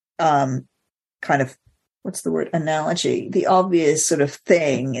obvious kind of, what's the word, analogy, the obvious sort of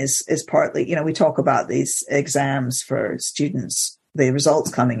thing is partly, we talk about these exams for students, the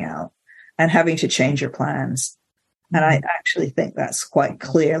results coming out and having to change your plans. And I actually think that's quite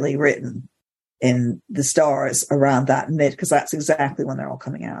clearly written in the stars around that because that's exactly when they're all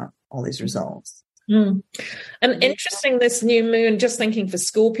coming out, all these results. And interesting, this new moon, just thinking for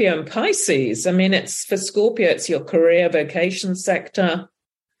Scorpio and Pisces. I mean, it's for Scorpio, it's your career vocation sector.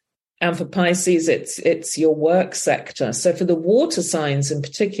 And for Pisces, it's your work sector. So for the water signs in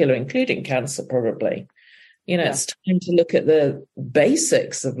particular, including Cancer probably, it's time to look at the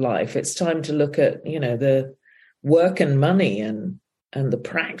basics of life. It's time to look at, the work and money and the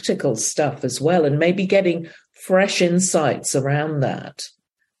practical stuff as well, and maybe getting fresh insights around that.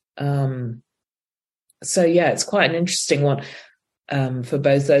 So it's quite an interesting one for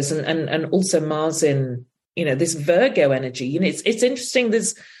both those, and also Mars in this Virgo energy. It's interesting.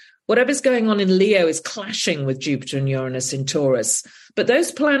 There's whatever's going on in Leo is clashing with Jupiter and Uranus in Taurus, but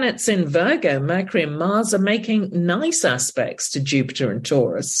those planets in Virgo, Mercury and Mars, are making nice aspects to Jupiter and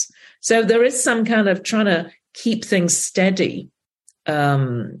Taurus. So there is some kind of trying to keep things steady.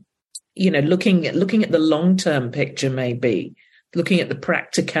 Looking at the long-term picture, maybe looking at the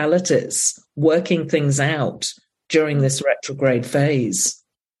practicalities, working things out during this retrograde phase.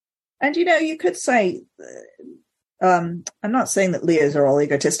 And, you could say, I'm not saying that Leos are all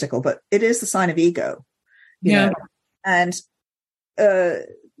egotistical, but it is the sign of ego. You know? And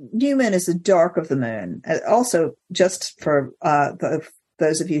new moon is the dark of the moon. Also, just for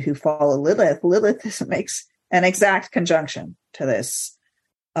those of you who follow Lilith makes an exact conjunction to this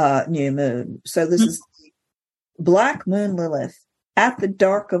new moon. So this is Black Moon Lilith at the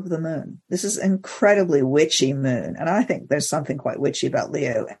dark of the moon. This is incredibly witchy moon. And I think there's something quite witchy about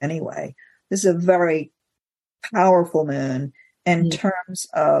Leo anyway. This is a very powerful moon in terms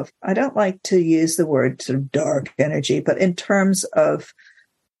of, I don't like to use the word sort of dark energy, but in terms of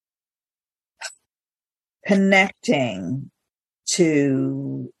connecting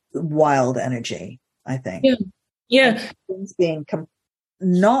to wild energy, I think. Yeah. Yeah. And things being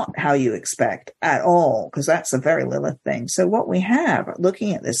not how you expect at all, because that's a very Lilith thing. So what we have,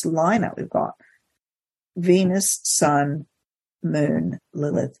 looking at this lineup, we've got Venus, Sun, Moon,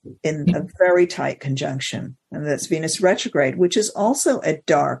 Lilith in a very tight conjunction. And that's Venus retrograde, which is also a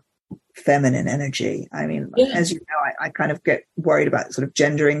dark feminine energy. I mean, as you know, I kind of get worried about sort of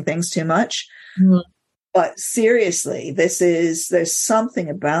gendering things too much. Mm-hmm. But seriously, there's something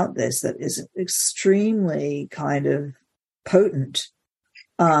about this that is extremely kind of potent.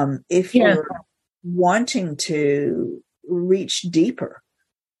 If you're wanting to reach deeper,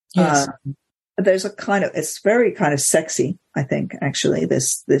 there's a kind of, it's very kind of sexy, I think, actually,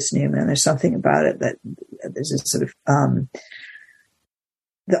 this new moon. There's something about it that there's a sort of,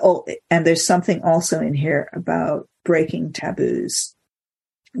 and there's something also in here about breaking taboos,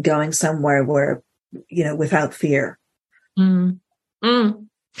 going somewhere where, without fear. Mm. Mm.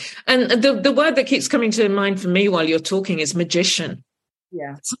 And the word that keeps coming to mind for me while you're talking is magician.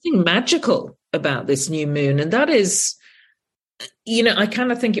 Yeah. Something magical about this new moon. And that is, I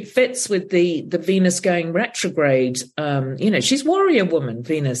kind of think it fits with the Venus going retrograde. She's warrior woman,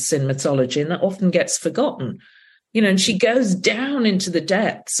 Venus, in mythology, and that often gets forgotten. And she goes down into the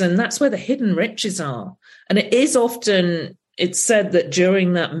depths, and that's where the hidden riches are. And it is often, it's said that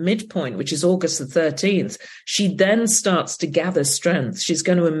during that midpoint, which is August the 13th, she then starts to gather strength. She's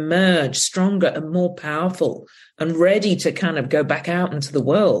going to emerge stronger and more powerful and ready to kind of go back out into the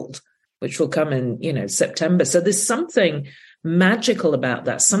world, which will come in, September. So there's something magical about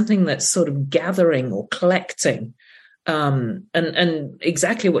that, something that's sort of gathering or collecting. And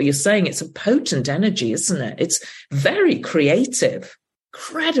exactly what you're saying, it's a potent energy, isn't it? It's very creative,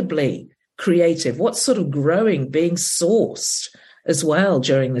 incredibly creative. What's sort of growing, being sourced as well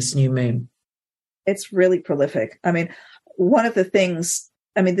during this new moon? It's really prolific. I mean, one of the things,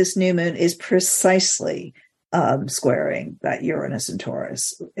 this new moon is precisely squaring that Uranus and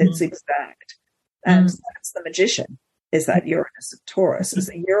Taurus. It's exact. And that's the magician, is that Uranus and Taurus. Is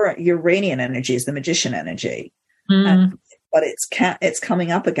the Uranian energy is the magician energy. But it's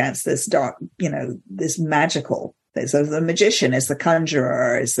coming up against this dark, this magical. So the magician is the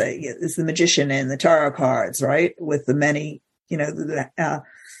conjurer, is the magician in the tarot cards, right? With the many, the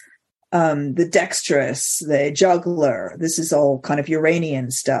dexterous, the juggler. This is all kind of Uranian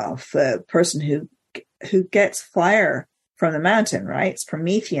stuff. The person who gets fire from the mountain, right? It's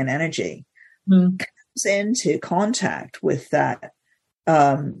Promethean energy. Comes into contact with that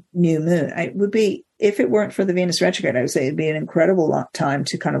new moon. It would be, if it weren't for the Venus retrograde, I would say it'd be an incredible time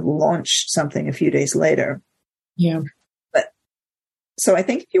to kind of launch something a few days later. Yeah. But so I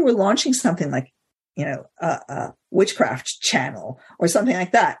think if you were launching something like, a witchcraft channel or something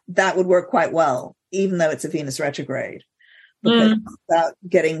like that, that would work quite well, even though it's a Venus retrograde, because it's about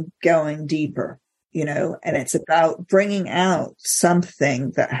going deeper, and it's about bringing out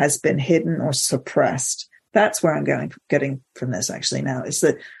something that has been hidden or suppressed. That's where I'm getting from this actually now, is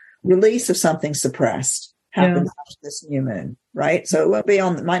the release of something suppressed happens after this new moon, right? So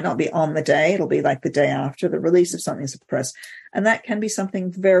it might not be on the day. It'll be like the day after, the release of something suppressed. And that can be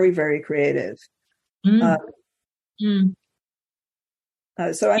something very, very creative. So I think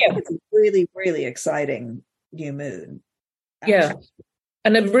it's a really, really exciting new moon. Actually. Yeah.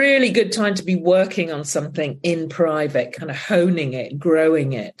 And a really good time to be working on something in private, kind of honing it,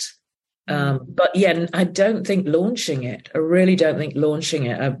 growing it. But I don't think launching it. I really don't think launching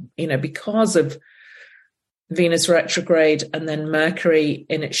it, because of Venus retrograde and then Mercury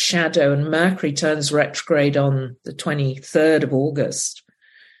in its shadow, and Mercury turns retrograde on the 23rd of August.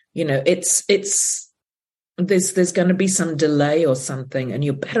 There's going to be some delay or something, and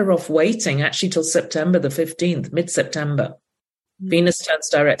you're better off waiting actually till September the 15th, mid-September. Venus turns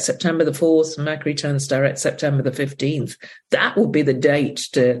direct September the 4th, Mercury turns direct September the 15th. That will be the date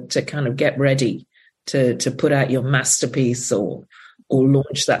to kind of get ready to put out your masterpiece or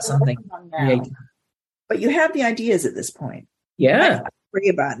launch that something. But you have the ideas at this point. Yeah. I agree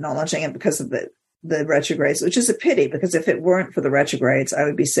about not launching it because of the retrogrades, which is a pity, because if it weren't for the retrogrades, I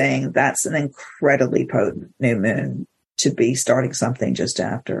would be saying that's an incredibly potent new moon to be starting something just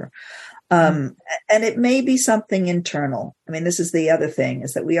after. And it may be something internal. This is the other thing,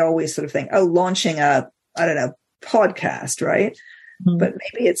 is that we always sort of think, launching podcast, right? But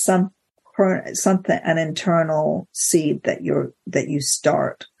maybe it's something, an internal seed that you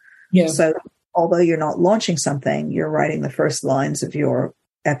start. Yeah. So although you're not launching something, you're writing the first lines of your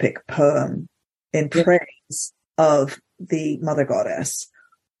epic poem in praise of the mother goddess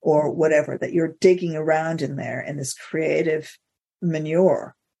or whatever, that you're digging around in there in this creative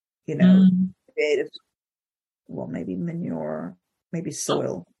manure. Creative, maybe manure, maybe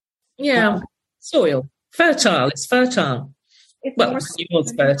soil. Yeah. Soil. Fertile. It's fertile. It's Well,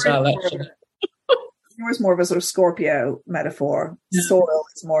 yours fertile, actually. Yours more of a sort of Scorpio metaphor. Yeah. Soil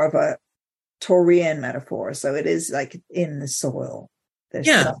is more of a Taurian metaphor. So it is like in the soil.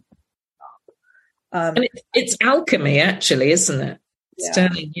 Yeah. And it's alchemy, actually, isn't it? It's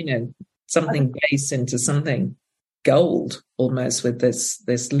turning, something base into something gold, almost, with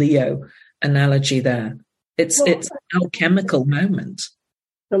this Leo analogy there. It's an alchemical moment.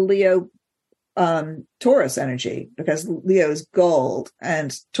 The Leo Taurus energy, because Leo is gold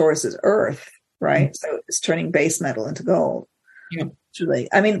and Taurus is earth, right? So it's turning base metal into gold. Yeah. Actually,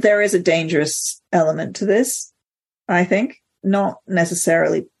 I mean, there is a dangerous element to this, I think. Not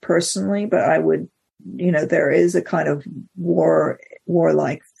necessarily personally, but I would, there is a kind of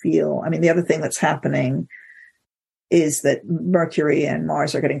warlike feel. I mean, the other thing that's happening is that Mercury and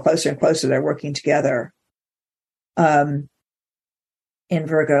Mars are getting closer and closer. They're working together in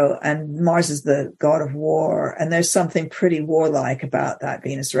Virgo, and Mars is the god of war. And there's something pretty warlike about that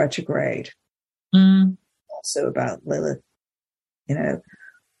Venus retrograde. Also about Lilith,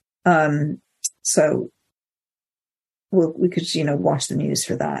 so we could, watch the news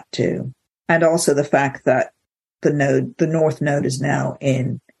for that too. And also the fact that the North Node is now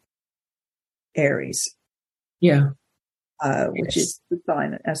in Aries. Yeah. Which is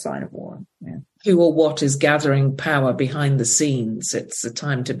a sign of war. Yeah. Who or what is gathering power behind the scenes? It's a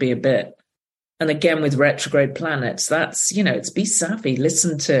time to be a bit. And again, with retrograde planets, that's, it's be savvy,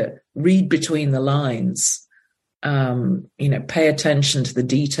 read between the lines, pay attention to the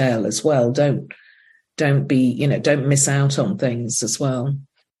detail as well. Don't miss out on things as well.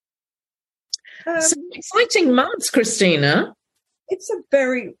 So exciting month, Christina.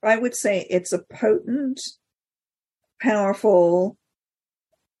 I would say it's a potent, powerful.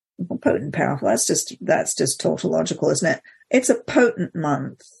 That's just tautological, isn't it? It's a potent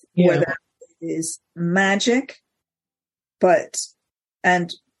month where there is magic,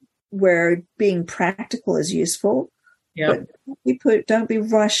 and where being practical is useful. Yeah. But don't be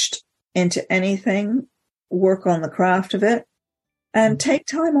rushed into anything. Work on the craft of it and take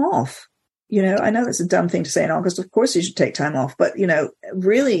time off. I know that's a dumb thing to say in August. Of course you should take time off, but,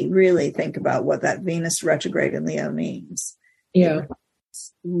 really, really think about what that Venus retrograde in Leo means. Yeah.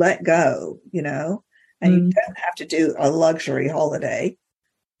 Let go, and you don't have to do a luxury holiday.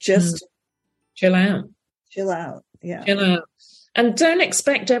 Just chill out. Yeah. Chill out. And don't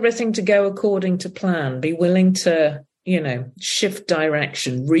expect everything to go according to plan. Be willing to, shift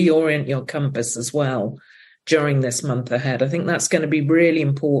direction, reorient your compass as well during this month ahead. I think that's going to be really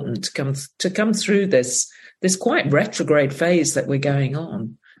important to come through this quite retrograde phase that we're going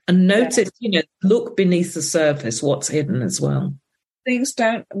on, and notice, look beneath the surface, what's hidden as well. Things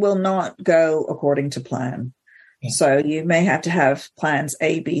will not go according to plan. Yeah. So you may have to have plans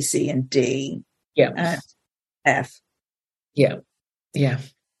A, B, C, and D. Yeah. And F. Yeah. Yeah.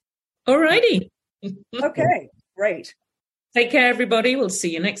 All righty. Okay. Great. Take care, everybody. We'll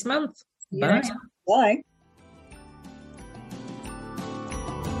see you next month. Bye. Bye.